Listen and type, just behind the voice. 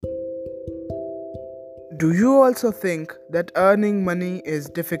Do you also think that earning money is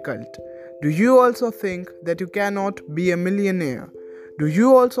difficult? Do you also think that you cannot be a millionaire? Do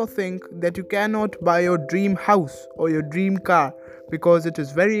you also think that you cannot buy your dream house or your dream car because it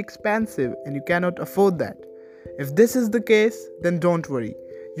is very expensive and you cannot afford that? If this is the case, then don't worry.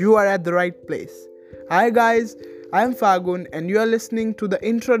 You are at the right place. Hi guys, I am Fagun and you are listening to the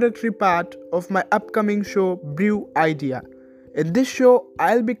introductory part of my upcoming show Brew Idea. In this show,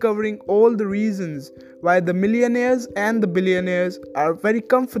 I'll be covering all the reasons why the millionaires and the billionaires are very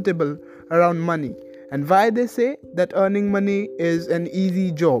comfortable around money and why they say that earning money is an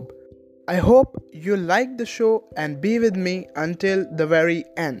easy job. I hope you like the show and be with me until the very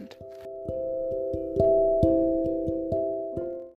end.